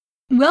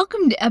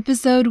welcome to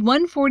episode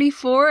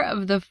 144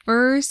 of the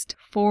first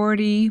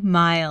 40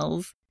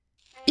 miles.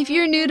 If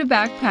you're new to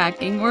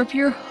backpacking, or if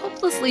you're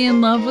hopelessly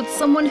in love with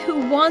someone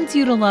who wants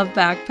you to love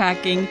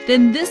backpacking,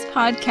 then this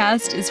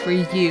podcast is for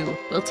you.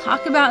 We'll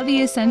talk about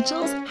the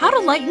essentials, how to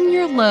lighten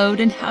your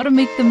load, and how to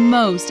make the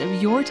most of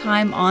your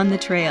time on the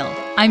trail.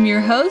 I'm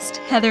your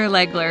host, Heather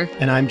Legler.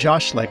 And I'm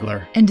Josh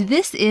Legler. And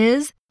this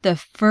is the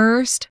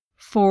first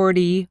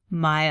 40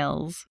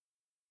 miles.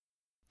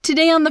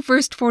 Today on the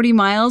first 40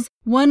 miles,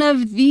 one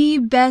of the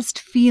best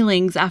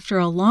feelings after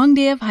a long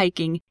day of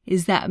hiking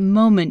is that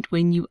moment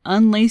when you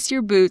unlace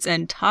your boots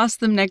and toss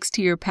them next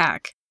to your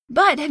pack.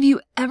 But have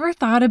you ever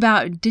thought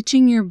about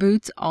ditching your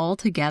boots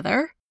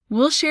altogether?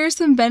 We'll share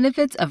some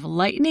benefits of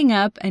lightening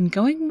up and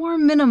going more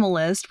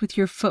minimalist with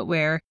your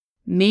footwear,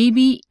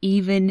 maybe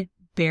even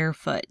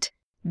barefoot.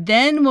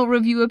 Then we'll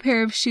review a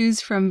pair of shoes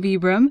from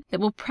Vibram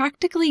that will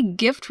practically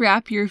gift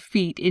wrap your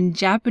feet in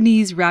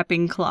Japanese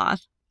wrapping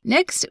cloth.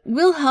 Next,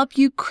 we'll help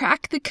you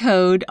crack the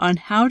code on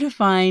how to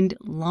find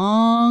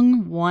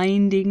long,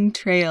 winding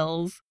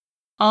trails.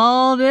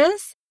 All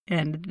this,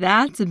 and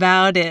that's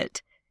about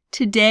it,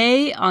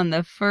 today on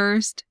the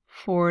first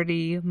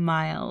 40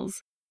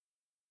 miles.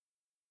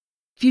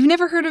 If you've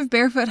never heard of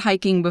barefoot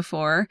hiking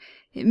before,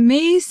 it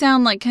may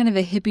sound like kind of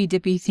a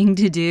hippy-dippy thing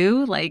to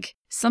do, like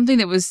something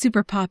that was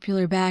super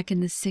popular back in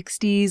the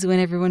 60s when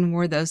everyone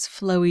wore those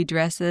flowy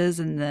dresses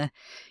and the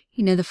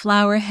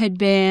flower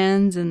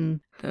headbands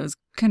and those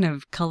kind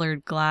of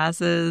colored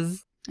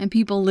glasses. And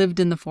people lived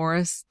in the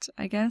forest,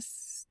 I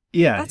guess.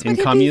 Yeah, in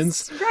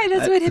communes. Right,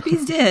 that's what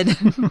hippies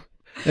did.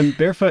 And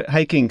barefoot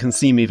hiking can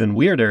seem even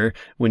weirder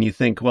when you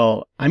think,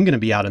 well, I'm going to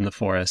be out in the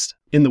forest,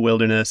 in the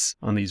wilderness,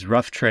 on these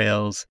rough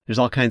trails. There's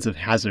all kinds of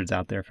hazards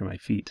out there for my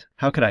feet.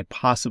 How could I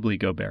possibly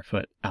go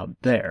barefoot out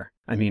there?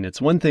 I mean,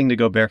 it's one thing to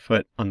go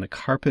barefoot on the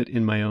carpet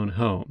in my own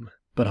home,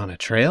 but on a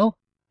trail?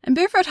 And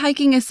barefoot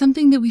hiking is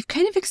something that we've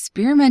kind of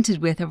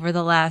experimented with over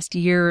the last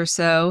year or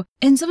so.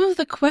 And some of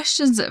the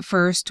questions at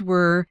first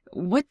were,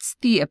 what's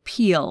the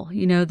appeal?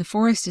 You know, the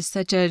forest is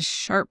such a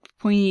sharp,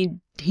 pointy,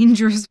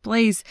 dangerous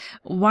place.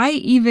 Why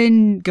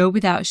even go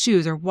without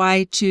shoes? Or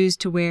why choose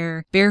to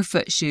wear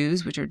barefoot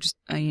shoes, which are just,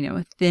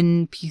 a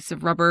thin piece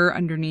of rubber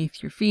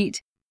underneath your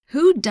feet?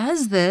 Who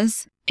does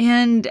this?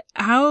 And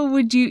how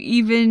would you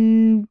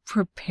even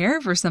prepare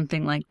for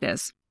something like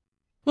this?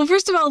 Well,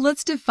 first of all,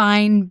 let's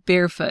define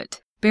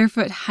barefoot.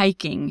 Barefoot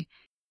hiking.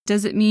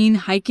 Does it mean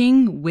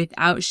hiking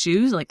without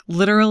shoes, like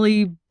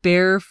literally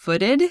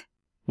barefooted?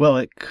 Well,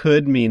 it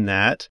could mean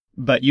that,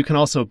 but you can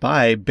also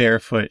buy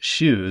barefoot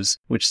shoes,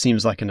 which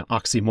seems like an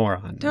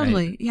oxymoron,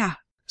 Totally, right? Yeah.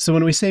 So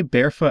when we say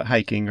barefoot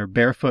hiking or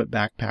barefoot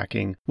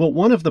backpacking, well,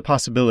 one of the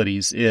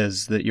possibilities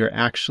is that you're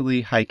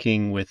actually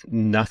hiking with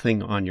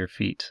nothing on your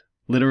feet,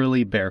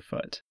 literally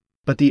barefoot.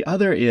 But the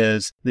other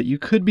is that you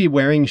could be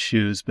wearing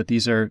shoes, but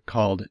these are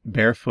called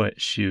barefoot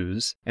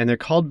shoes. And they're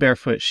called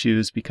barefoot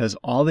shoes because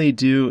all they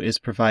do is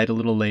provide a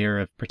little layer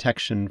of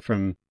protection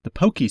from the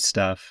pokey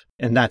stuff,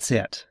 and that's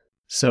it.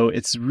 So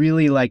it's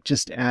really like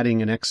just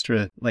adding a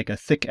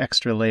thick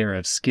extra layer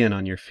of skin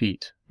on your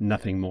feet,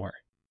 nothing more.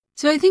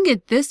 So I think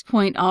at this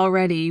point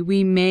already,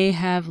 we may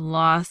have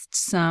lost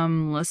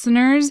some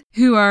listeners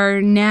who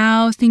are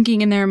now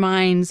thinking in their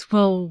minds,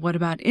 well, what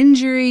about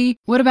injury?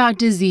 What about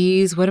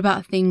disease? What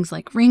about things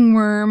like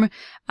ringworm?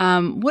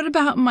 What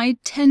about my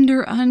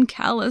tender,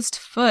 uncalloused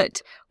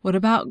foot? What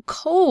about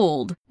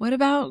cold? What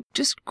about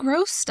just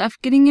gross stuff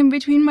getting in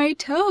between my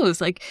toes?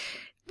 Like,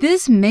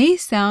 this may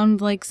sound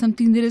like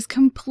something that is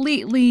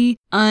completely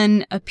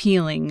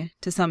unappealing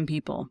to some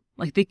people.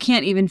 Like, they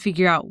can't even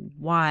figure out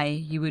why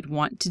you would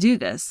want to do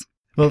this.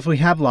 Well, if we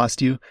have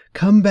lost you,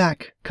 come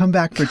back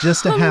for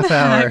just a half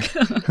hour,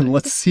 and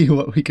let's see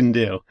what we can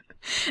do.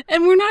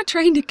 And we're not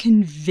trying to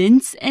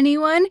convince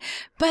anyone,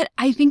 but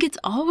I think it's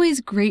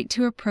always great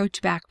to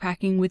approach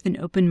backpacking with an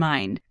open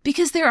mind,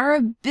 because there are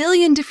a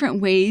billion different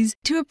ways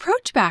to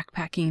approach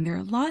backpacking. There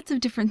are lots of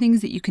different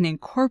things that you can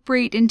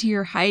incorporate into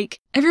your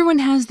hike. Everyone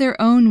has their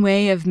own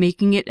way of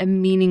making it a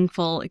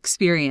meaningful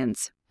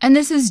experience. And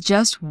this is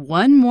just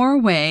one more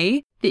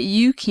way that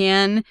you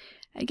can,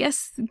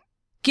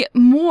 get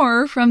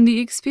more from the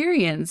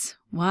experience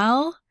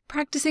while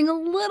practicing a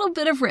little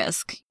bit of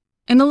risk.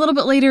 And a little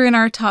bit later in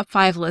our top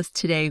 5 list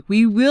today,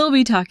 we will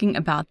be talking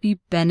about the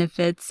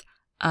benefits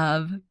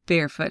of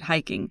barefoot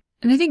hiking.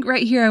 And I think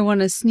right here I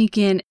want to sneak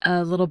in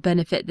a little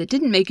benefit that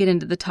didn't make it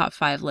into the top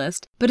 5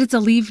 list, but it's a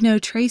leave no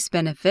trace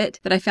benefit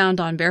that I found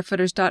on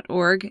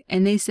barefooters.org,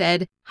 and they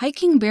said,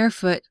 hiking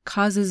barefoot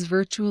causes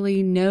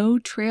virtually no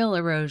trail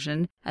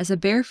erosion, as a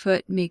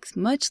barefoot makes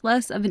much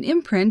less of an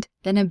imprint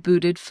than a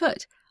booted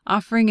foot,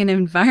 offering an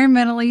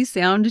environmentally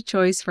sound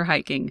choice for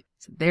hiking.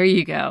 So there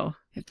you go.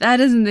 If that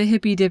isn't the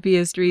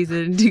hippy-dippiest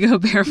reason to go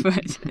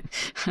barefoot.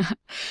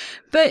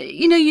 But,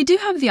 you do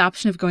have the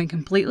option of going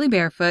completely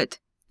barefoot.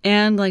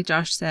 And like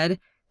Josh said,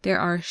 there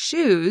are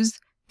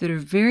shoes that are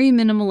very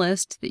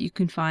minimalist that you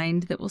can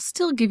find that will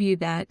still give you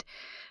that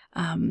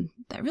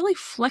really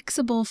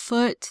flexible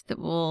foot that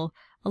will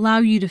allow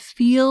you to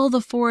feel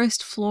the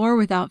forest floor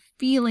without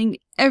feeling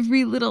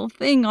every little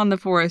thing on the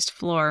forest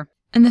floor.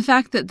 And the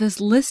fact that this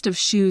list of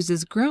shoes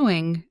is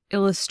growing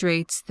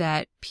illustrates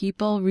that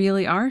people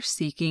really are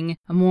seeking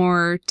a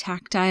more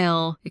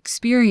tactile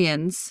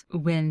experience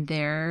when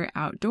they're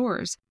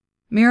outdoors.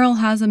 Merrell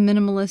has a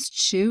minimalist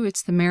shoe.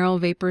 It's the Merrell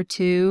Vapor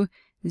 2.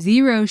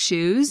 Zero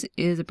Shoes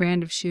is a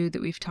brand of shoe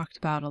that we've talked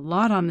about a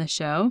lot on the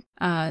show.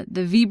 The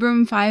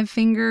Vibram 5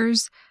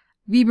 Fingers.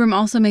 Vibram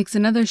also makes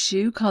another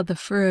shoe called the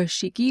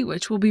Furoshiki,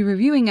 which we'll be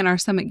reviewing in our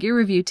Summit Gear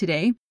review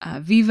today.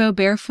 Vivo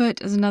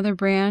Barefoot is another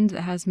brand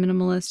that has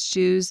minimalist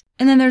shoes.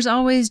 And then there's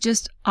always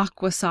just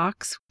Aqua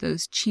Socks,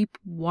 those cheap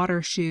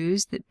water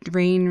shoes that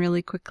drain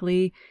really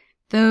quickly.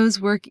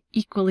 Those work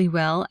equally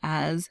well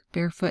as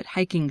barefoot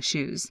hiking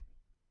shoes.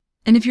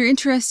 And if you're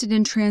interested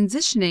in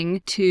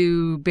transitioning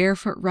to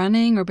barefoot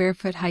running or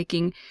barefoot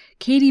hiking,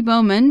 Katie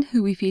Bowman,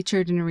 who we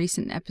featured in a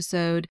recent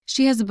episode,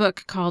 she has a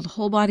book called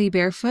Whole Body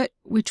Barefoot,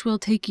 which will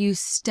take you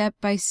step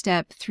by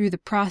step through the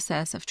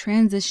process of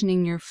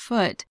transitioning your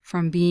foot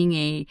from being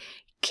a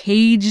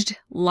caged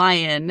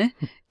lion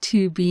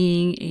to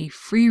being a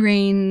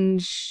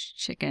free-range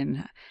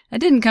chicken. That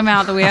didn't come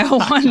out the way I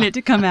wanted it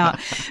to come out.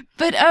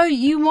 But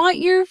you want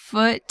your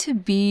foot to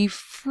be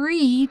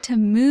free to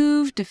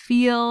move, to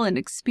feel, and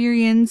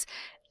experience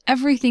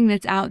everything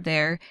that's out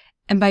there.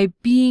 And by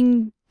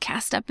being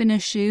cast up in a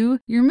shoe,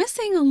 you're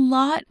missing a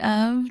lot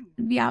of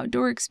the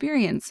outdoor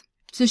experience.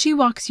 So she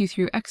walks you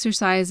through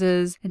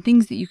exercises and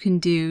things that you can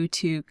do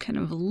to kind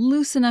of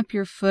loosen up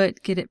your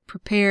foot, get it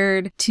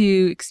prepared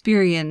to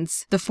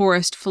experience the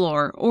forest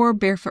floor or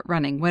barefoot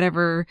running,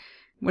 whatever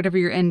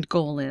your end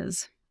goal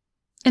is.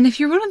 And if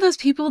you're one of those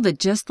people that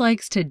just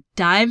likes to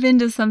dive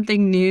into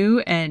something new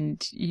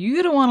and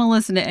you don't want to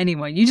listen to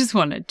anyone, you just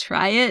want to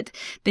try it,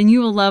 then you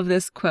will love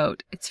this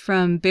quote. It's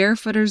from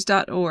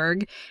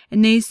barefooters.org,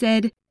 and they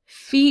said,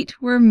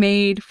 "Feet were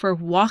made for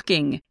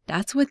walking.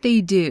 That's what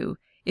they do.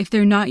 If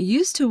they're not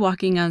used to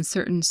walking on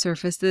certain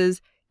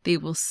surfaces, they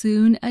will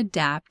soon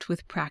adapt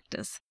with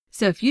practice."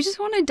 So if you just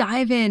want to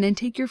dive in and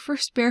take your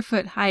first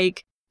barefoot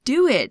hike,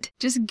 do it.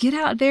 Just get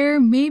out there.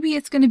 Maybe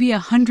it's going to be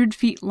 100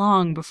 feet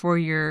long before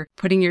you're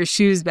putting your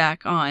shoes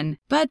back on.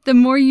 But the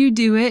more you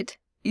do it,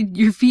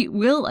 your feet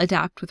will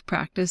adapt with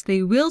practice.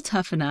 They will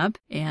toughen up,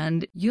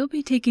 and you'll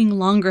be taking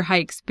longer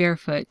hikes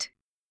barefoot.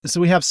 So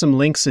we have some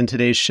links in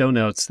today's show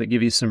notes that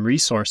give you some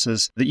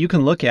resources that you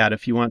can look at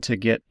if you want to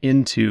get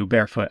into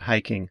barefoot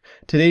hiking.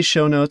 Today's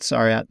show notes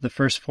are at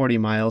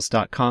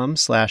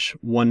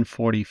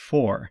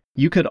thefirst40miles.com/144.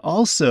 You could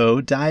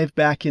also dive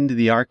back into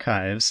the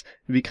archives.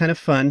 It'd be kind of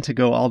fun to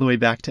go all the way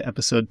back to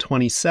episode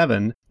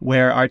 27,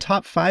 where our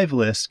top 5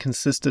 list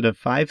consisted of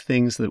 5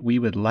 things that we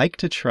would like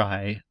to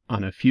try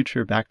on a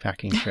future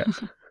backpacking trip.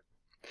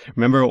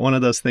 Remember what one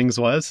of those things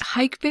was?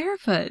 Hike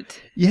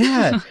barefoot.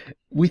 Yeah.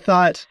 We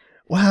thought,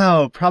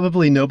 wow,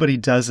 probably nobody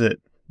does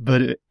it,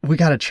 but we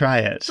got to try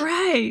it.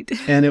 Right.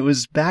 And it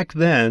was back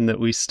then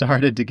that we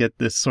started to get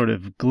this sort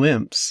of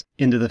glimpse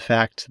into the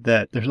fact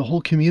that there's a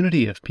whole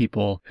community of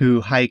people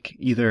who hike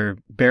either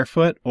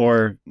barefoot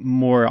or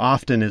more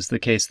often is the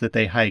case that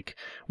they hike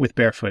with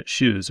barefoot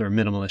shoes or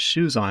minimalist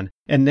shoes on.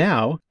 And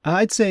now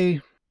I'd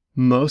say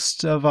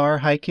most of our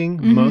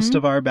hiking, most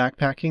of our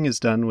backpacking is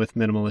done with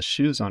minimalist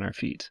shoes on our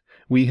feet.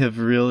 We have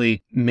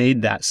really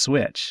made that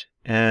switch.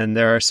 And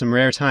there are some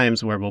rare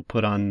times where we'll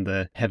put on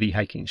the heavy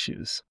hiking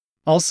shoes.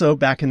 Also,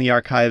 back in the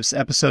archives,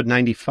 episode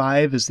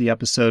 95 is the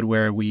episode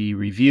where we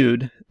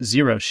reviewed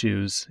Zero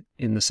Shoes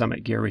in the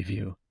Summit Gear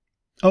review.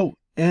 Oh,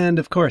 and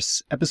of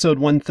course, episode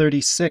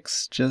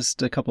 136,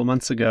 just a couple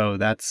months ago,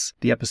 that's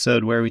the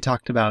episode where we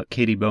talked about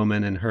Katie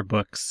Bowman and her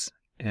books.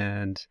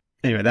 And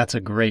anyway, that's a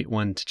great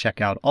one to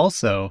check out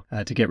also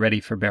to get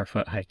ready for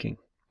barefoot hiking.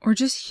 Or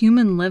just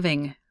human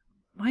living.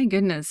 My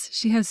goodness,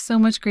 she has so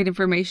much great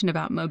information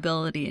about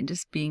mobility and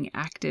just being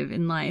active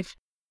in life.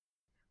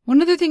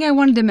 One other thing I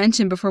wanted to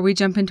mention before we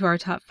jump into our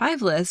top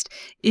 5 list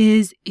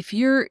is if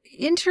you're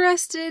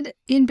interested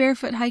in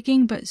barefoot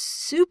hiking but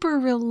super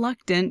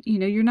reluctant,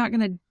 you're not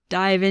going to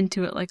dive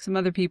into it like some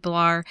other people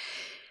are,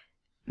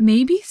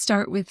 maybe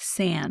start with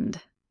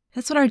sand.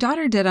 That's what our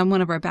daughter did on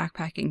one of our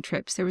backpacking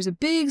trips. There was a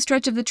big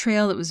stretch of the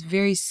trail that was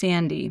very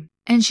sandy,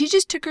 and she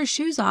just took her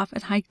shoes off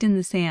and hiked in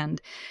the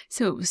sand.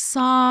 So it was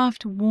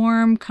soft,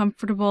 warm,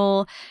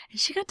 comfortable, and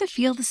she got to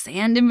feel the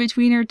sand in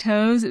between her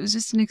toes. It was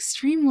just an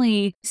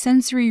extremely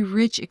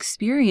sensory-rich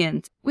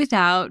experience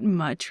without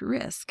much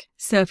risk.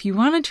 So if you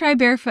want to try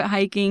barefoot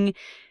hiking,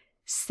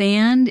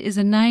 sand is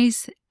a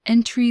nice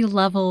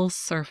entry-level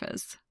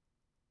surface.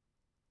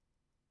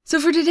 So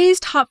for today's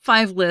top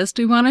 5 list,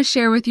 we want to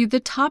share with you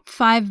the top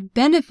 5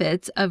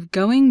 benefits of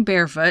going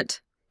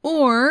barefoot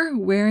or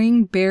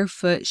wearing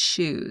barefoot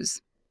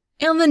shoes.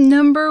 And the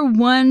number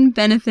 1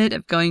 benefit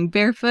of going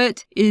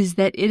barefoot is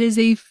that it is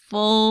a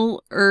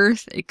full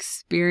earth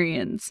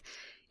experience.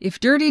 If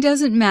dirty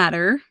doesn't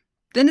matter,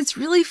 then it's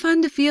really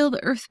fun to feel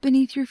the earth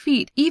beneath your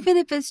feet, even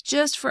if it's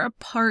just for a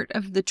part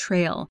of the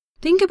trail.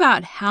 Think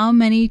about how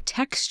many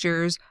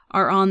textures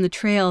are on the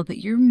trail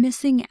that you're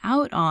missing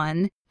out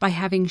on by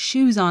having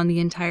shoes on the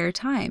entire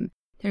time.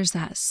 There's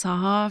that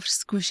soft,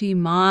 squishy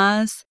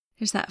moss.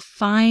 There's that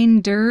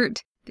fine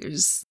dirt.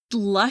 There's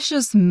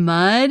luscious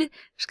mud.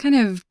 There's kind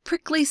of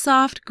prickly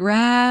soft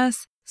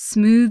grass,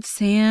 smooth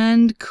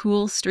sand,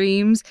 cool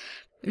streams.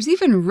 There's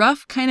even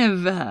rough kind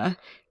of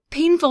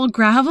painful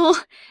gravel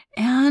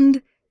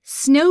and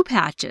snow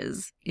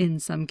patches in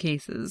some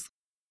cases.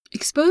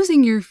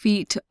 Exposing your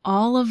feet to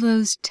all of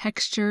those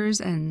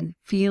textures and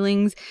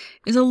feelings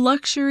is a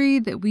luxury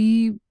that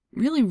we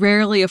really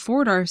rarely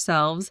afford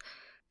ourselves.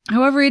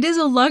 However, it is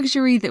a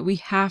luxury that we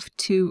have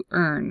to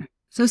earn.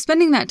 So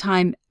spending that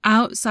time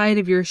outside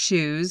of your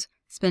shoes,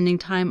 spending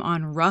time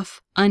on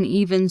rough,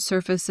 uneven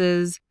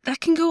surfaces, that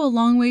can go a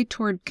long way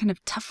toward kind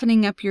of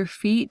toughening up your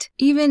feet,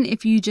 even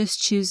if you just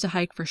choose to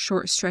hike for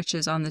short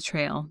stretches on the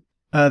trail.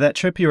 That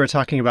trip you were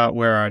talking about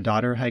where our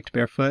daughter hiked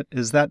barefoot,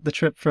 is that the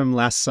trip from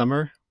last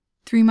summer?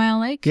 3 Mile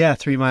Lake? Yeah,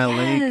 3 Mile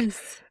Lake.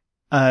 Yes.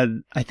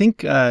 I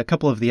think a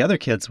couple of the other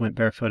kids went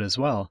barefoot as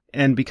well.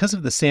 And because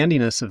of the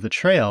sandiness of the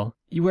trail,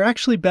 you were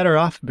actually better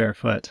off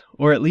barefoot,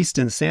 or at least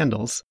in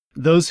sandals.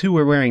 Those who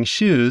were wearing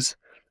shoes,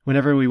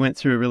 whenever we went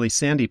through a really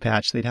sandy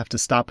patch, they'd have to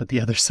stop at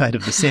the other side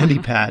of the sandy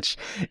patch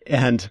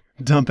and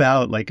dump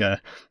out like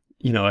a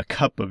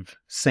cup of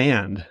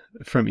sand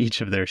from each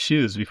of their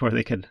shoes before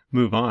they could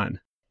move on.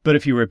 But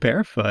if you were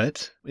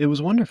barefoot, it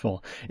was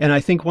wonderful. And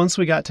I think once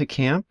we got to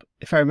camp,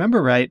 if I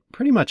remember right,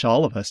 pretty much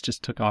all of us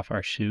just took off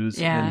our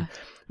shoes. Yeah. And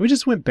we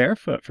just went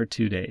barefoot for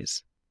 2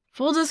 days.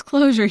 Full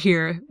disclosure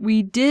here,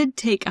 we did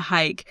take a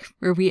hike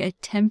where we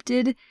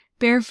attempted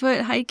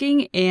barefoot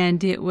hiking,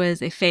 and it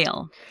was a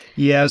fail.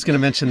 Yeah, I was going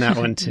to mention that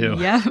one too.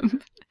 Yep.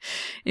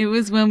 It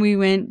was when we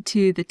went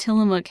to the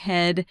Tillamook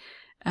Head.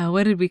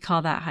 What did we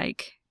call that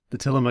hike? The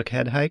Tillamook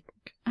Head hike?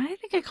 I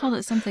think I called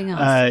it something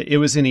else. It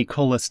was in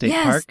Ecola State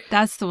Park. Yes,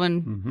 that's the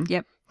one. Mm-hmm.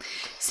 Yep.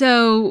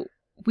 So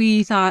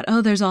we thought,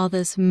 there's all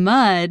this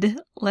mud.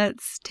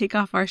 Let's take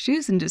off our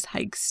shoes and just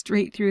hike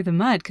straight through the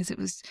mud, because it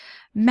was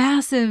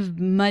massive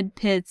mud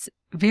pits,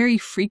 very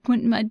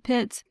frequent mud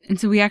pits. And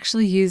so we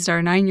actually used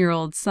our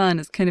 9-year-old son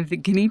as kind of the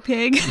guinea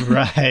pig.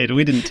 Right.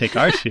 We didn't take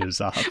our shoes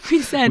off.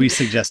 We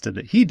suggested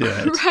that he do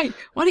it. Right.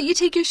 Why don't you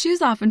take your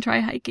shoes off and try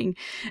hiking?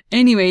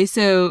 Anyway,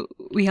 so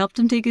we helped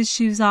him take his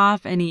shoes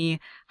off, and he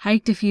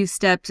hiked a few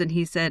steps, and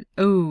he said,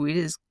 "Oh, it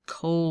is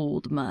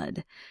cold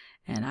mud,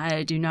 and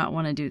I do not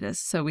want to do this."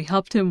 So we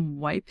helped him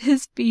wipe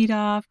his feet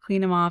off,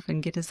 clean them off,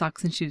 and get his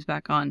socks and shoes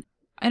back on.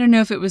 I don't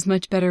know if it was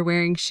much better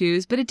wearing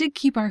shoes, but it did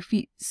keep our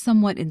feet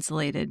somewhat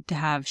insulated to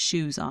have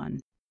shoes on.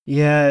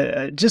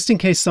 Yeah, just in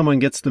case someone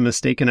gets the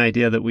mistaken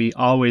idea that we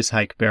always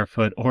hike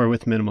barefoot or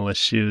with minimalist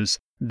shoes,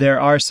 there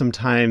are some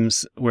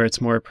times where it's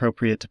more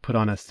appropriate to put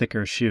on a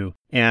thicker shoe.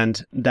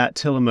 And that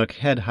Tillamook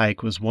Head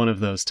hike was one of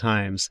those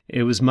times.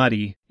 It was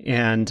muddy,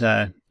 and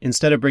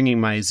instead of bringing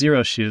my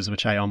Zero shoes,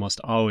 which I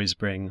almost always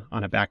bring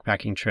on a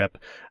backpacking trip,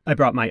 I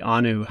brought my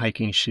Anu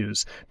hiking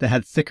shoes that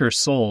had thicker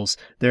soles.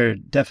 They're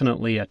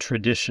definitely a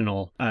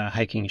traditional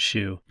hiking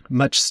shoe,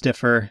 much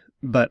stiffer,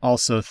 but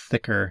also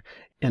thicker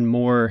and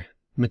more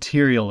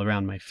material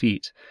around my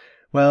feet.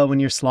 Well,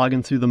 when you're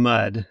slogging through the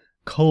mud,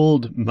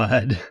 cold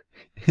mud,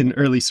 in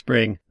early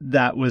spring,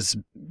 that was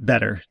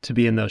better to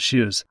be in those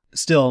shoes.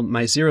 Still,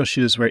 my Zero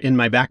shoes were in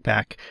my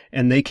backpack,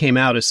 and they came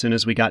out as soon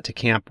as we got to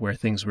camp where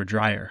things were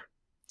drier.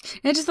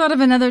 I just thought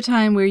of another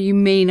time where you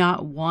may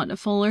not want a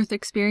full earth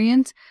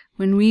experience.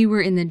 When we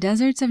were in the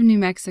deserts of New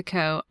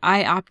Mexico,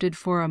 I opted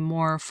for a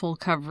more full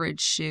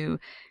coverage shoe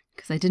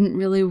because I didn't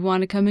really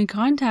want to come in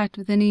contact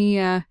with any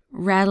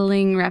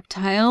rattling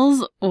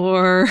reptiles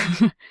or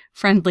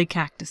friendly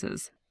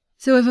cactuses.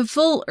 So if a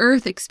full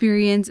earth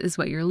experience is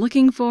what you're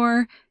looking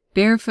for,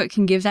 barefoot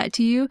can give that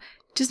to you.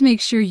 Just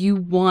make sure you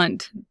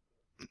want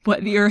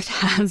what the earth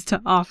has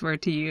to offer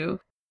to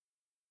you.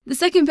 The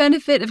second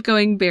benefit of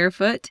going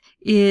barefoot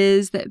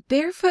is that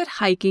barefoot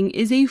hiking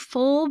is a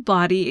full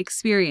body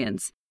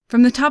experience.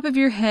 From the top of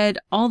your head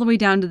all the way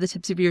down to the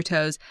tips of your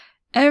toes,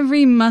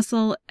 every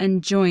muscle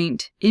and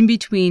joint in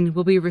between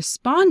will be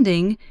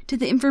responding to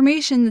the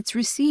information that's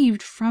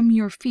received from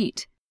your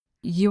feet.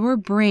 Your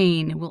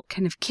brain will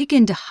kind of kick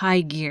into high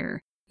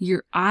gear.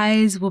 Your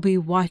eyes will be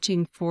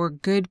watching for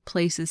good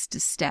places to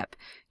step.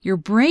 Your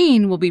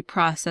brain will be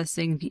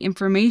processing the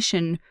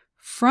information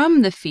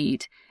from the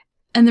feet,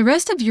 and the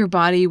rest of your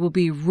body will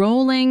be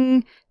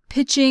rolling,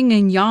 pitching,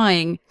 and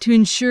yawing to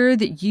ensure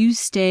that you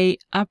stay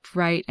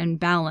upright and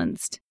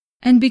balanced.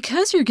 And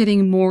because you're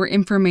getting more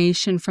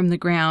information from the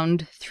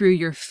ground through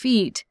your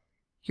feet,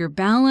 your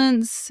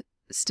balance,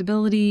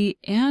 stability,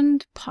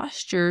 and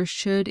posture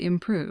should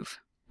improve.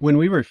 When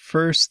we were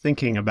first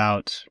thinking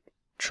about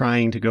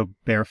trying to go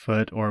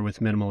barefoot or with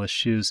minimalist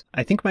shoes,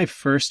 I think my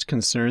first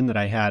concern that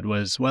I had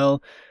was,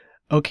 well,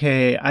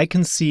 okay, I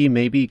can see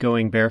maybe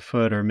going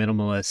barefoot or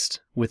minimalist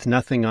with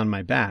nothing on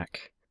my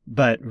back,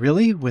 but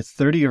really with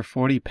 30 or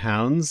 40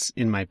 pounds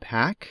in my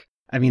pack?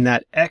 I mean,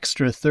 that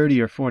extra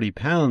 30 or 40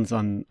 pounds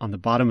on the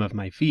bottom of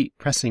my feet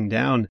pressing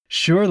down,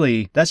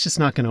 surely that's just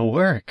not going to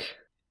work.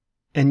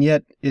 And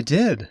yet it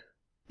did.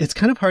 It's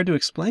kind of hard to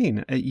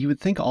explain. You would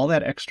think all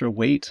that extra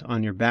weight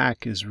on your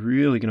back is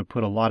really going to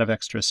put a lot of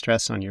extra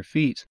stress on your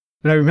feet.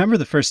 But I remember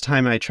the first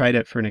time I tried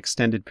it for an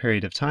extended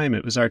period of time.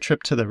 It was our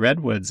trip to the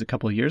Redwoods a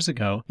couple of years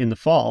ago in the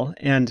fall,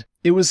 and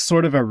it was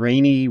sort of a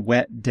rainy,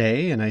 wet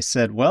day. And I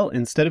said, well,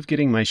 instead of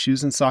getting my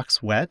shoes and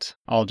socks wet,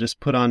 I'll just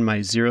put on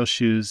my Zero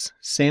Shoes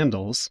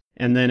sandals.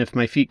 And then if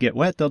my feet get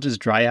wet, they'll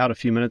just dry out a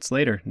few minutes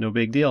later. No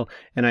big deal.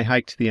 And I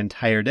hiked the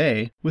entire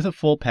day with a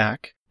full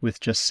pack with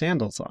just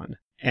sandals on.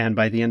 And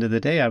by the end of the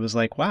day, I was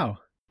like, wow,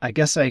 I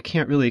guess I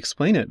can't really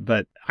explain it,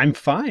 but I'm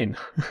fine.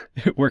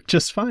 It worked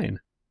just fine.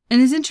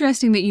 And it's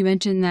interesting that you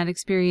mentioned that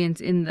experience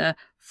in the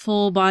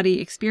full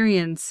body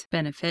experience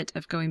benefit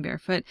of going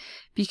barefoot,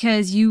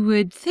 because you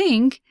would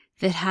think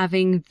that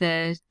having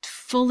the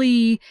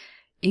fully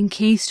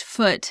encased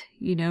foot,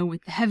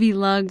 with the heavy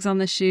lugs on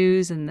the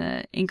shoes and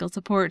the ankle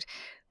support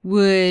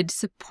would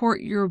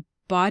support your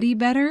body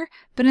better.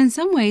 But in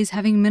some ways,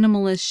 having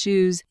minimalist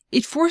shoes,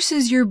 it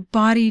forces your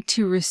body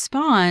to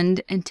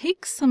respond and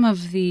takes some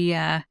of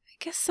the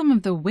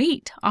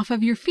weight off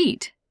of your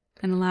feet,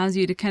 and allows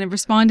you to kind of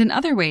respond in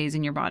other ways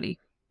in your body.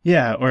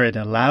 Yeah, or it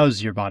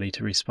allows your body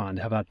to respond.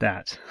 How about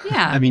that?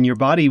 Yeah. I mean, your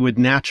body would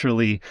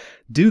naturally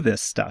do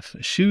this stuff.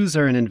 Shoes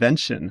are an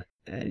invention.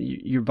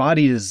 Your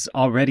body is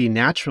already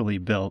naturally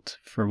built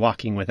for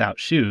walking without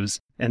shoes.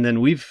 And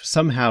then we've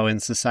somehow in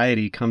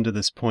society come to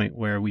this point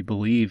where we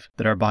believe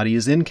that our body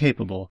is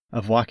incapable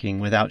of walking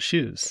without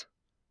shoes.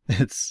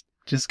 It's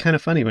just kind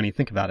of funny when you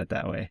think about it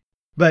that way.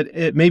 But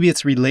maybe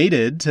it's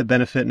related to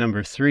benefit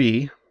number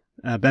 3.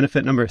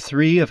 Benefit number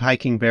 3 of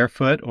hiking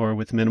barefoot or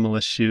with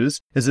minimalist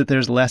shoes is that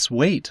there's less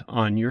weight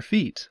on your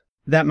feet.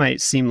 That might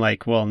seem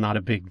like, well, not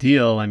a big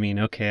deal. I mean,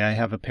 okay, I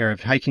have a pair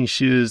of hiking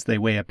shoes. They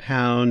weigh a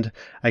pound.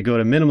 I go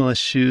to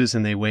minimalist shoes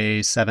and they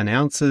weigh 7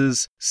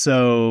 ounces.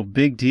 So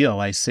big deal.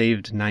 I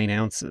saved 9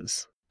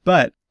 ounces.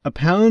 But a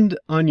pound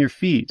on your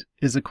feet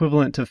is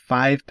equivalent to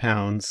 5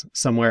 pounds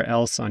somewhere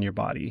else on your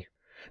body.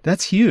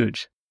 That's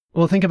huge.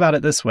 Well, think about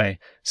it this way.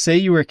 Say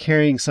you were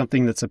carrying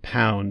something that's a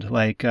pound,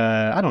 like,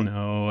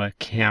 a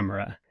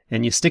camera,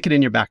 and you stick it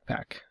in your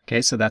backpack.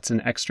 Okay, so that's an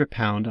extra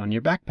pound on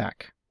your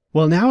backpack.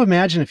 Well, now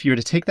imagine if you were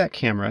to take that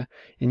camera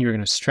and you were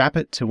going to strap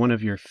it to one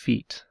of your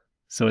feet.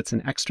 So it's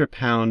an extra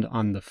pound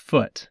on the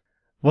foot.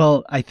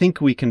 Well, I think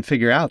we can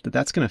figure out that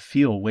that's going to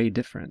feel way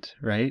different,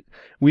 right?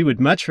 We would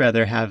much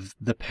rather have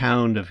the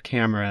pound of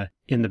camera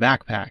in the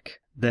backpack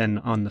than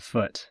on the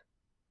foot.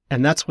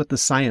 And that's what the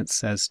science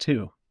says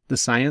too. The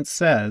science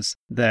says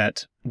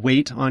that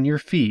weight on your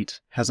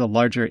feet has a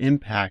larger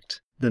impact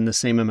than the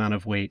same amount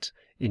of weight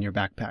in your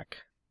backpack.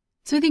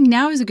 So I think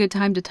now is a good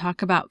time to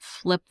talk about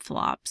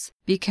flip-flops,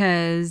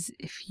 because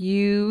if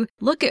you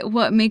look at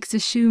what makes a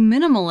shoe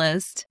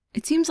minimalist,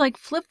 it seems like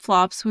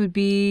flip-flops would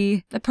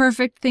be the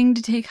perfect thing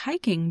to take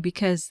hiking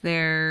because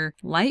they're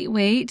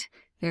lightweight,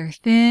 they're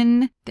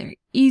thin, they're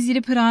easy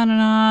to put on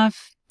and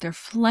off, they're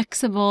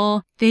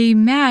flexible, they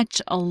match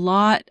a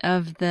lot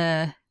of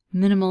the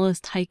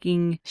minimalist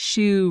hiking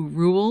shoe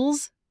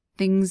rules,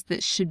 things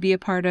that should be a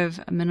part of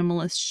a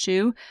minimalist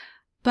shoe,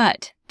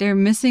 but they're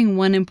missing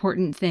one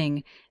important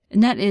thing,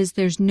 and that is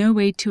there's no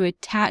way to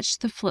attach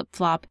the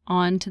flip-flop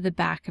onto the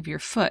back of your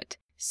foot.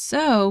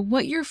 So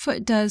what your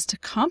foot does to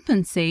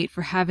compensate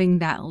for having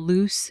that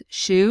loose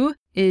shoe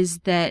is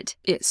that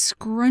it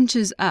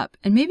scrunches up.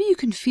 And maybe you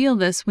can feel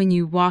this when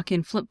you walk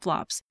in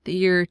flip-flops, that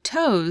your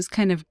toes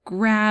kind of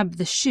grab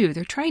the shoe.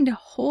 They're trying to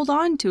hold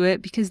on to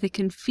it because they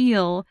can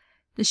feel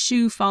the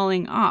shoe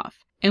falling off.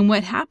 And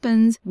what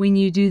happens when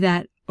you do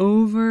that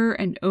over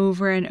and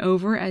over and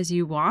over as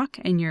you walk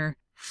and your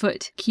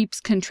foot keeps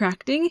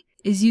contracting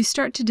is you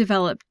start to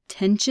develop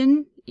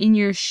tension in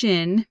your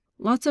shin,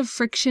 lots of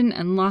friction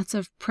and lots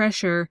of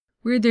pressure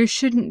where there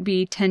shouldn't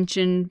be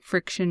tension,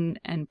 friction,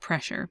 and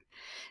pressure.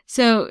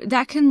 So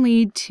that can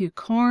lead to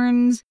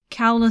corns,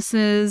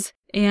 calluses,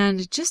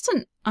 and just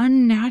an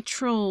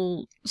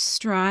unnatural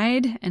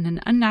stride and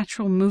an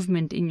unnatural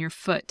movement in your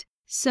foot.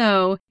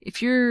 So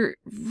if you're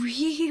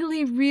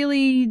really,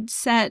 really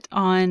set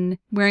on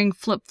wearing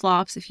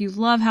flip-flops, if you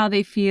love how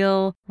they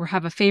feel or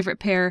have a favorite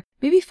pair,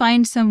 maybe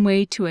find some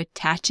way to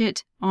attach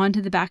it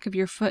onto the back of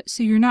your foot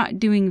so you're not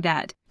doing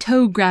that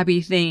toe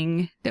grabby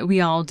thing that we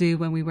all do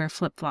when we wear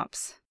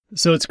flip-flops.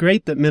 So it's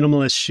great that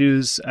minimalist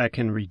shoes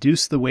can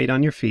reduce the weight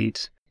on your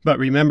feet, but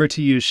remember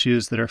to use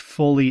shoes that are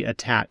fully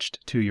attached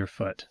to your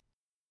foot.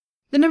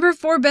 The number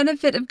 4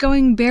 benefit of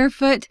going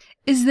barefoot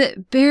is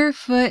that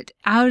barefoot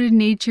out in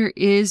nature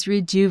is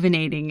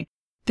rejuvenating.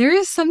 There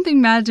is something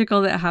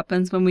magical that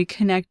happens when we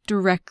connect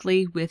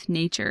directly with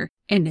nature.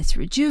 And it's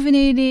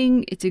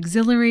rejuvenating, it's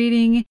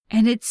exhilarating,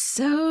 and it's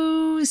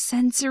so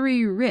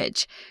sensory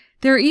rich.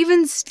 There are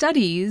even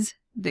studies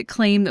that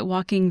claim that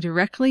walking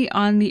directly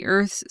on the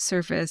Earth's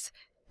surface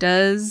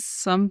does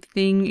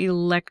something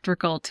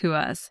electrical to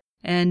us.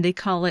 And they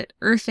call it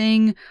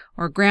earthing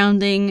or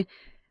grounding.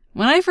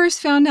 When I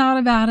first found out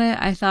about it,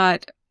 I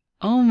thought,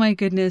 oh my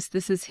goodness,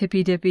 this is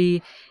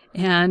hippy-dippy.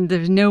 And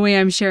there's no way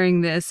I'm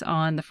sharing this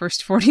on the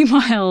first 40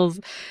 miles.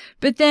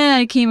 But then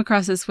I came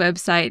across this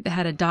website that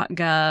had a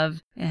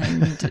 .gov,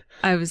 and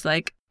I was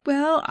like,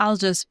 well, I'll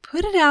just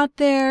put it out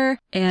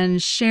there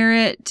and share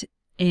it.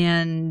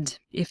 And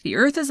if the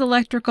earth is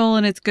electrical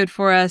and it's good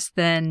for us,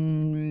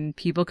 then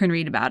people can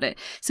read about it.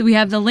 So we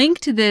have the link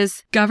to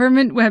this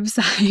government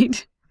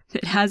website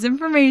that has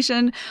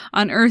information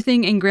on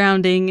earthing and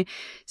grounding.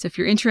 So if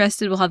you're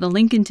interested, we'll have the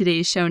link in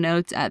today's show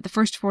notes at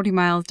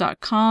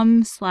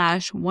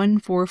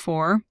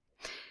thefirst40miles.com/144.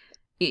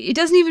 It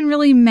doesn't even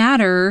really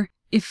matter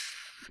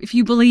if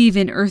you believe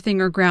in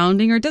earthing or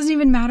grounding, or it doesn't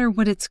even matter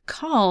what it's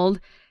called.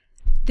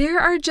 There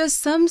are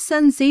just some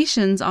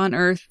sensations on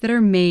earth that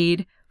are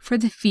made for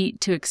the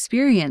feet to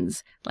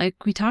experience.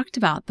 Like we talked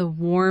about, the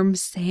warm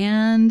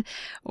sand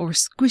or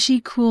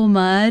squishy cool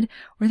mud,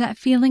 or that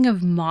feeling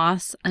of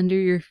moss under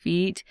your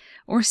feet,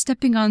 or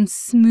stepping on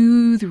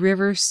smooth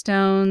river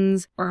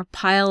stones, or a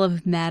pile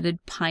of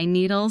matted pine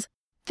needles.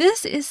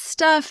 This is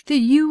stuff that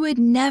you would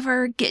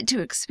never get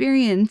to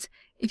experience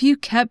if you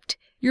kept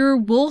your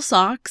wool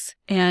socks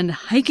and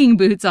hiking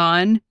boots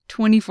on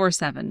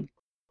 24/7.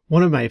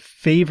 One of my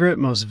favorite,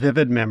 most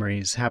vivid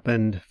memories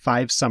happened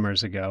 5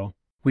 summers ago.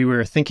 We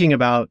were thinking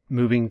about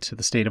moving to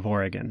the state of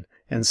Oregon,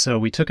 and so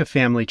we took a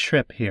family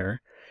trip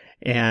here.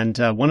 And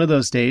one of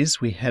those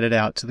days, we headed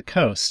out to the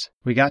coast.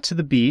 We got to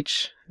the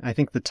beach. I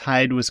think the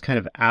tide was kind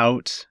of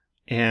out,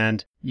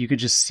 and you could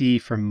just see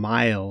for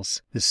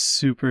miles this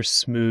super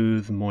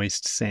smooth,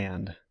 moist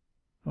sand.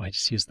 Oh, I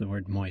just used the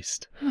word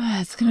moist. Oh,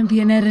 it's going to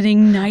be an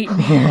editing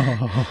nightmare.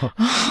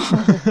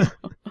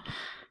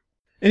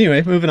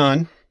 Anyway, moving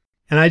on.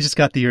 And I just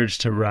got the urge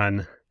to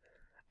run.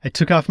 I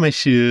took off my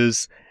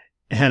shoes,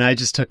 and I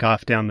just took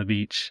off down the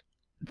beach.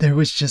 There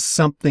was just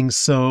something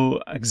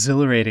so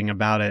exhilarating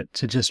about it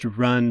to just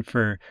run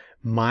for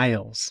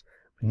miles.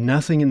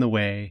 Nothing in the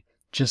way,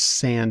 just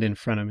sand in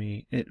front of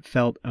me. It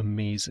felt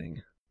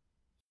amazing.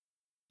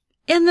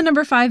 And the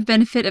number 5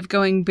 benefit of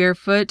going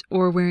barefoot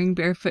or wearing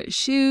barefoot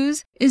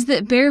shoes is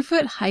that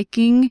barefoot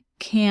hiking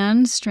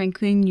can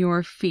strengthen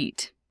your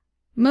feet.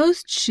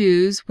 Most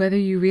shoes, whether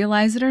you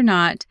realize it or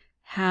not,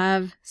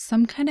 have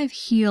some kind of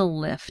heel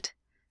lift.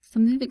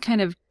 Something that kind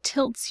of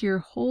tilts your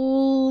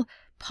whole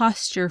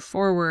posture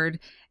forward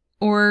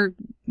or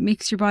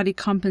makes your body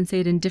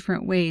compensate in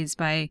different ways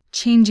by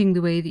changing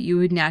the way that you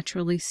would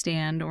naturally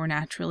stand or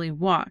naturally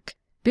walk.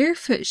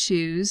 Barefoot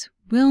shoes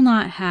will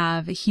not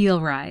have a heel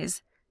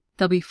rise.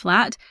 They'll be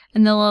flat,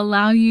 and they'll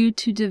allow you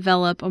to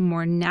develop a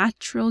more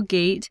natural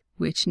gait,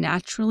 which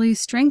naturally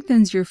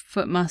strengthens your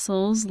foot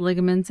muscles,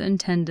 ligaments, and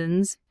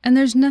tendons, and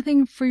there's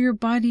nothing for your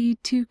body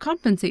to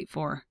compensate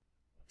for.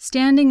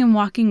 Standing and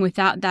walking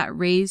without that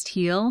raised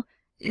heel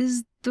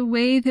is the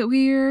way that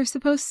we're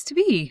supposed to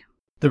be.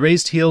 The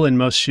raised heel in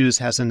most shoes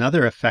has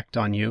another effect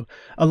on you,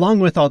 along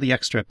with all the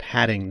extra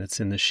padding that's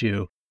in the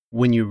shoe.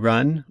 When you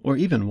run or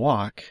even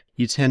walk,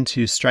 you tend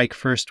to strike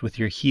first with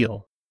your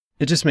heel.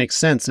 It just makes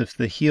sense. If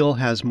the heel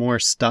has more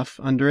stuff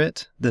under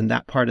it, then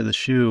that part of the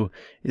shoe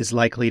is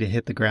likely to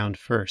hit the ground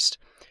first.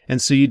 And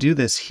so you do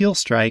this heel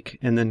strike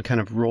and then kind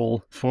of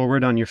roll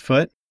forward on your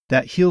foot.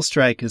 That heel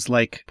strike is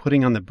like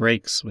putting on the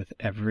brakes with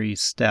every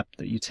step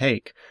that you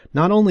take.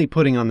 Not only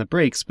putting on the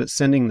brakes, but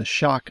sending the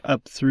shock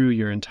up through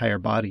your entire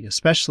body,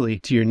 especially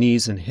to your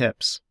knees and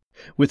hips.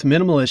 With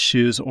minimalist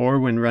shoes or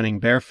when running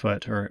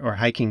barefoot or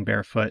hiking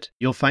barefoot,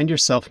 you'll find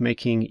yourself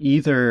making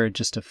either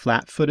just a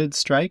flat-footed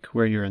strike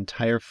where your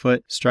entire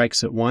foot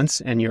strikes at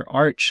once and your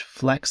arch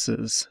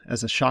flexes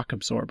as a shock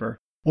absorber,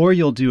 or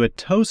you'll do a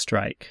toe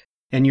strike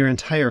and your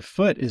entire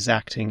foot is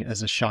acting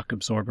as a shock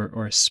absorber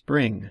or a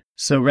spring.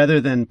 So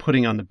rather than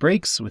putting on the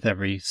brakes with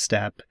every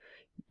step,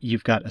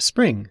 you've got a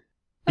spring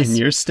in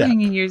your step.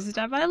 Spring in your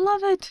step. I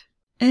love it.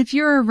 And if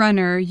you're a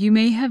runner, you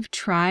may have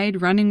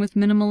tried running with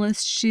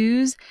minimalist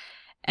shoes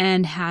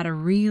and had a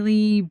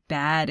really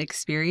bad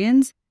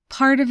experience.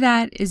 Part of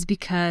that is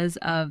because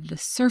of the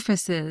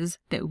surfaces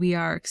that we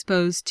are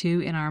exposed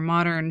to in our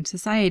modern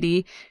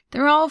society.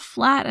 They're all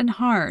flat and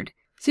hard.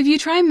 So if you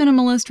try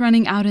minimalist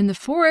running out in the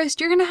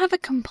forest, you're going to have a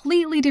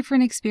completely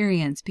different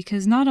experience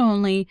because not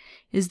only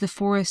is the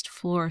forest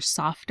floor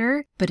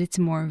softer, but it's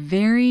more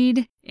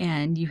varied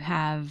and you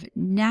have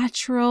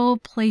natural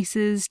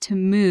places to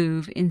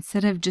move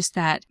instead of just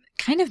that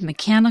kind of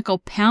mechanical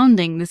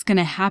pounding that's going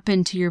to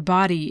happen to your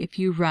body if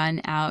you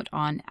run out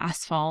on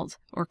asphalt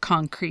or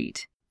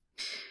concrete.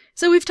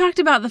 So we've talked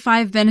about the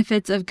 5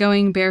 benefits of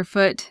going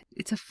barefoot.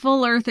 It's a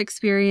full earth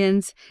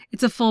experience.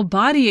 It's a full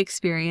body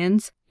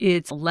experience.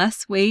 It's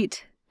less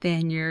weight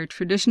than your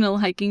traditional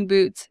hiking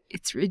boots.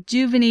 It's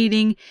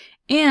rejuvenating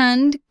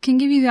and can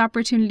give you the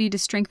opportunity to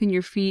strengthen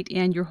your feet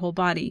and your whole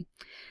body.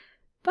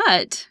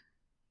 But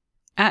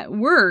at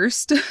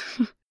worst,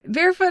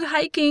 barefoot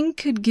hiking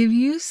could give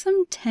you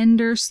some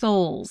tender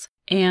soles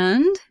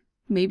and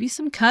maybe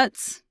some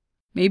cuts,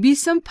 maybe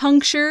some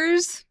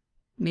punctures,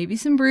 maybe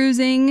some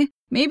bruising,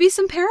 maybe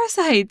some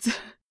parasites,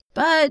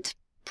 but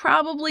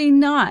probably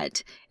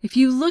not. If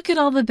you look at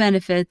all the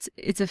benefits,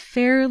 it's a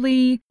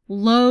fairly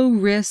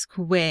low-risk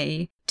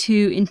way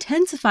to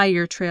intensify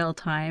your trail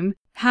time,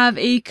 have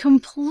a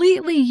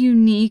completely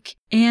unique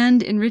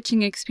and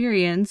enriching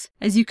experience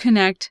as you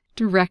connect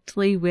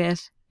directly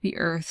with the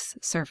Earth's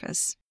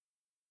surface.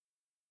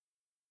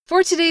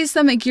 For today's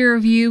Summit Gear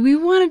Review, we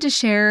wanted to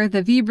share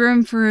the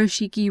Vibram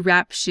Furoshiki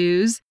wrap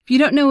shoes. If you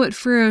don't know what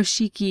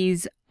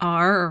furoshikis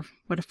are, or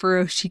what a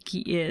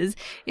furoshiki is,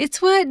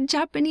 it's what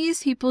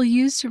Japanese people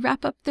use to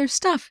wrap up their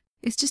stuff.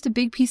 It's just a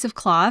big piece of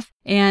cloth,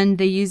 and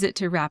they use it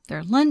to wrap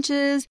their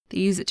lunches. They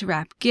use it to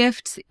wrap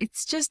gifts.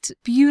 It's just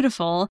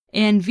beautiful.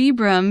 And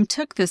Vibram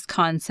took this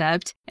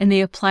concept and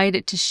they applied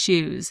it to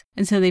shoes.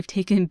 And so they've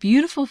taken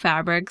beautiful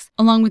fabrics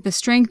along with the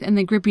strength and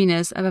the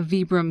grippiness of a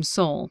Vibram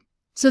sole.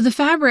 So the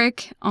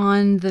fabric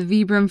on the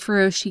Vibram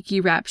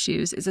Furoshiki wrap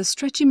shoes is a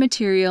stretchy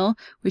material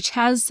which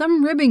has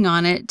some ribbing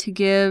on it to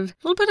give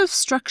a little bit of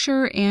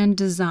structure and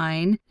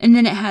design. And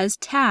then it has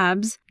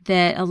tabs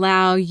that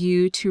allow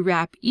you to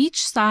wrap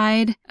each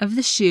side of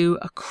the shoe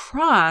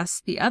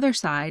across the other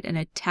side and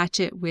attach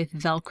it with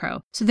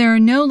Velcro. So there are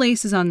no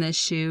laces on this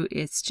shoe.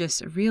 It's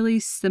just a really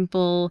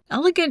simple,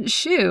 elegant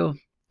shoe.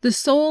 The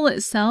sole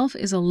itself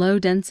is a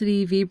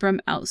low-density Vibram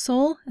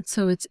outsole, and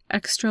so it's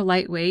extra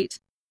lightweight.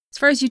 As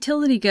far as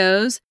utility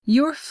goes,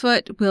 your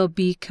foot will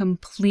be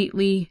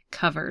completely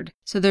covered.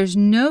 So there's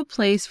no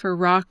place for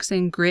rocks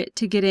and grit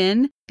to get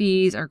in.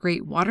 These are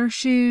great water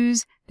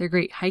shoes. They're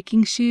great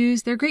hiking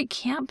shoes. They're great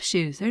camp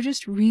shoes. They're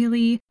just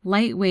really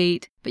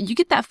lightweight, but you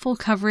get that full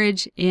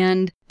coverage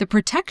and the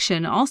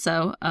protection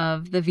also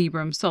of the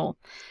Vibram sole.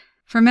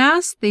 For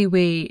mass, they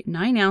weigh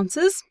 9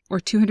 ounces or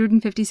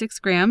 256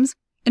 grams.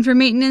 And for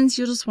maintenance,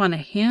 you'll just want to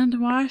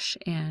hand wash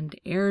and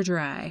air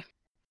dry.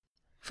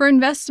 For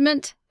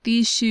investment,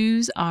 these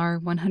shoes are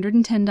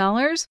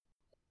 $110.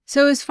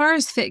 So as far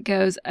as fit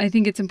goes, I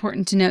think it's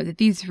important to note that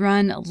these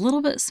run a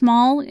little bit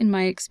small in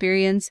my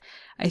experience.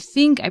 I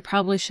think I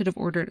probably should have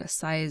ordered a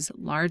size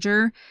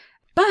larger,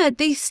 but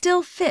they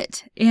still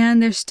fit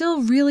and they're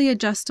still really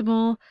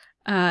adjustable.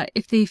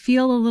 If they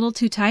feel a little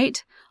too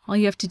tight, all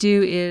you have to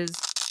do is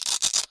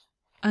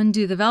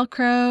undo the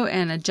Velcro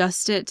and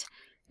adjust it,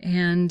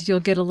 and you'll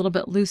get a little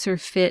bit looser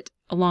fit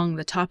along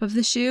the top of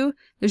the shoe.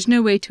 There's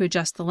no way to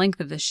adjust the length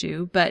of the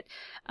shoe, but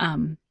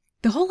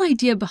the whole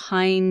idea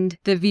behind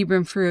the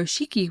Vibram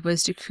Furoshiki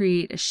was to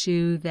create a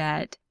shoe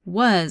that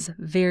was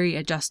very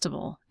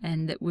adjustable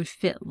and that would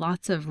fit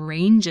lots of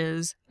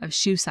ranges of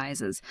shoe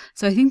sizes.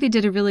 So I think they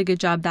did a really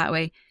good job that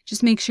way.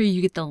 Just make sure you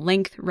get the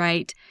length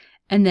right,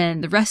 and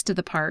then the rest of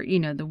the part,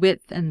 the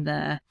width and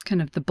the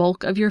kind of the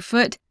bulk of your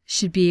foot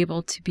should be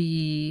able to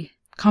be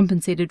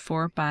compensated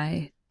for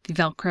by the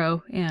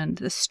Velcro and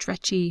the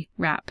stretchy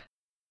wrap.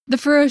 The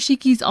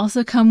Furoshikis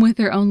also come with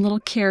their own little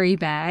carry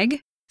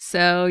bag,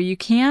 so you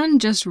can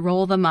just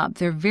roll them up.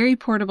 They're very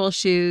portable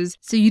shoes,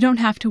 so you don't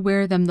have to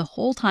wear them the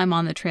whole time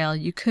on the trail.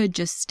 You could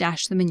just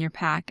stash them in your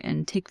pack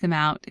and take them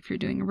out if you're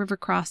doing a river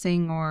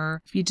crossing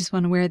or if you just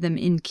want to wear them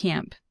in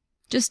camp.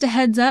 Just a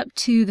heads up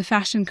to the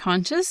fashion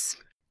conscious,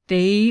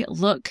 they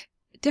look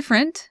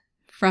different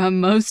from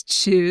most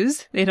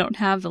shoes. They don't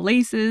have the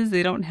laces,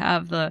 they don't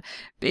have the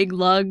big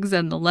lugs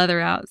and the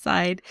leather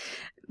outside.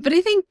 But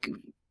I think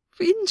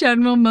in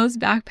general, most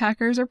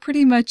backpackers are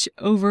pretty much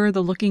over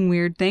the looking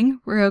weird thing.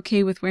 We're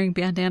okay with wearing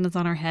bandanas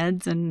on our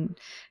heads and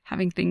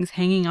having things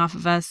hanging off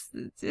of us.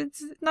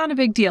 It's not a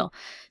big deal.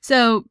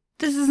 So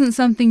this isn't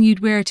something you'd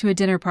wear to a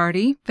dinner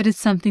party, but it's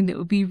something that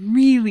would be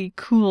really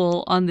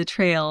cool on the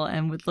trail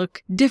and would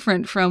look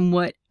different from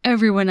what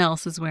everyone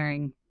else is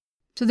wearing.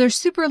 So they're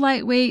super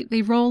lightweight.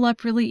 They roll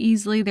up really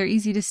easily. They're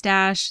easy to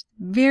stash,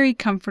 very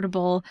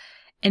comfortable.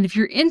 And if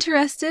you're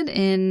interested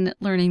in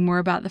learning more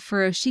about the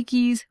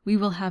Furoshikis, we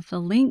will have the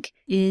link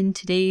in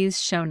today's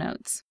show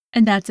notes.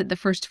 And that's at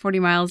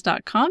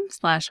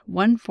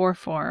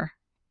thefirst40miles.com/144.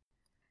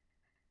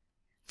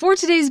 For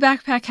today's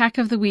backpack hack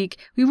of the week,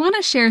 we want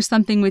to share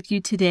something with you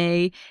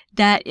today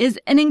that is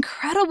an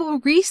incredible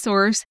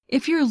resource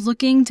if you're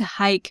looking to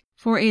hike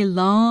for a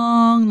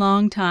long,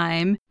 long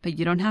time, but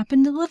you don't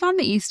happen to live on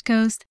the East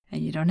Coast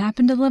and you don't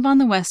happen to live on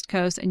the West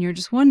Coast, and you're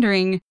just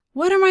wondering,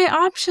 what are my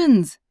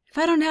options? If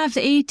I don't have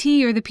the AT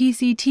or the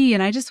PCT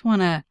and I just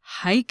want to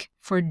hike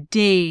for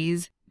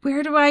days,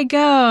 where do I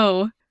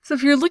go? So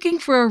if you're looking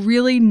for a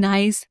really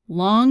nice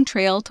long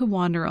trail to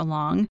wander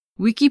along,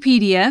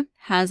 Wikipedia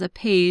has a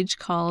page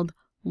called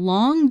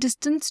Long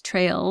Distance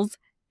Trails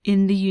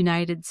in the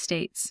United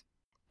States.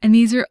 And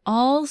these are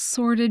all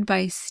sorted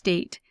by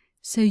state.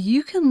 So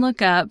you can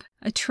look up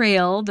a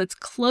trail that's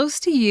close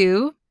to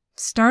you,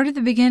 start at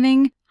the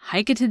beginning,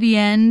 hike it to the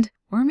end,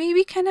 or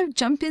maybe kind of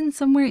jump in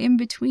somewhere in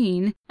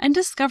between and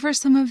discover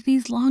some of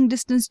these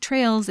long-distance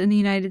trails in the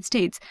United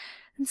States.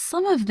 And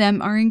some of them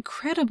are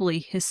incredibly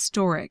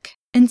historic.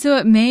 And so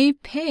it may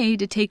pay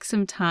to take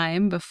some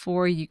time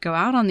before you go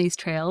out on these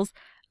trails,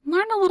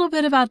 learn a little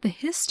bit about the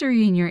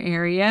history in your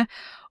area,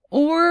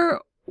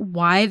 or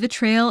why the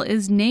trail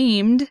is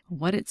named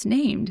what it's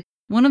named.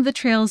 One of the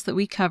trails that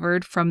we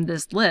covered from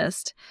this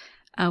list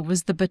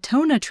was the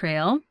Batona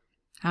Trail.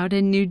 out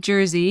in New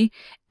Jersey.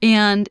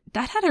 And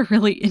that had a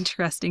really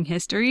interesting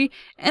history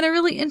and a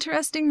really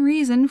interesting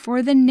reason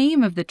for the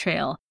name of the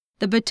trail.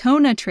 The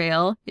Batona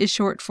Trail is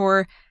short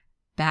for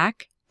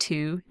Back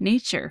to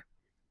Nature.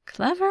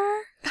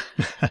 Clever.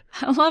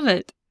 I love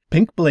it.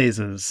 Pink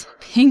blazes.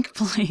 Pink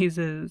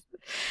blazes.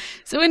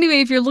 So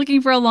anyway, if you're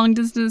looking for a long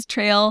distance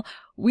trail,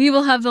 we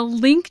will have the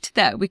link to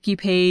that wiki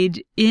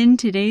page in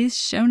today's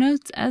show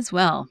notes as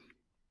well.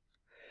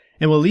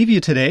 And we'll leave you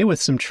today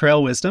with some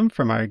trail wisdom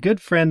from our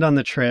good friend on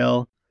the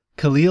trail,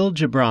 Khalil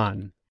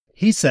Gibran.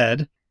 He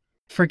said,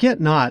 "Forget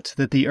not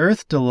that the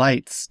earth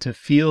delights to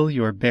feel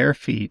your bare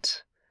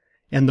feet,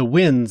 and the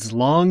winds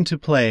long to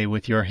play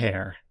with your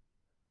hair."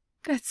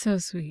 That's so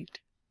sweet.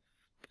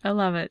 I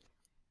love it.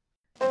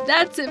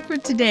 That's it for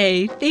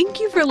today. Thank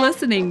you for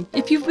listening.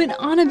 If you've been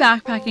on a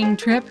backpacking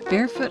trip,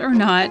 barefoot or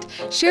not,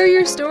 share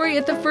your story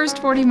at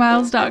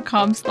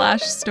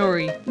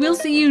thefirst40miles.com/story. We'll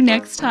see you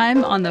next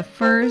time on The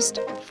First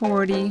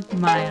 40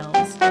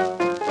 Miles.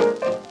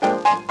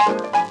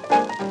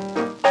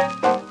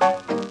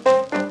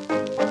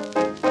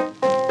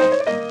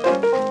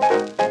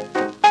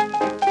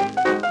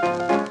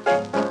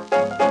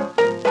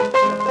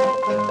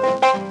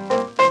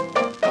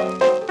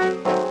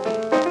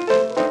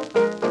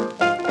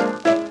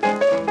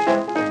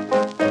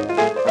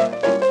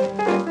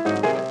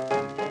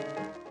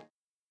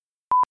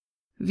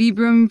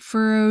 Vibram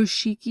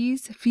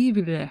furoshikis?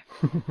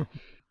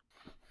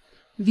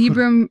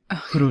 Vibram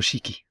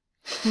Furoshiki.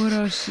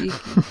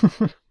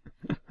 furoshiki.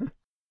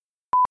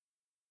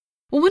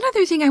 Well, one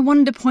other thing I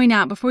wanted to point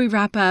out before we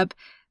wrap up.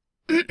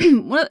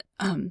 One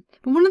other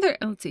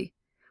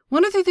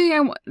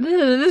thing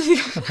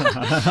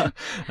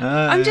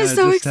I'm just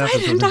so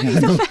excited. I'm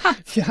talking so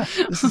fast. Yeah,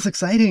 this is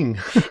exciting.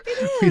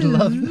 We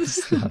love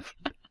this stuff.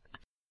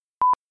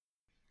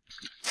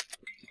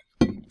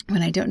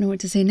 When I don't know what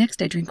to say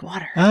next, I drink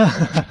water.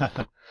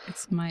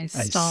 It's my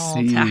stall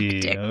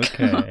tactic.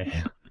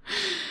 Okay.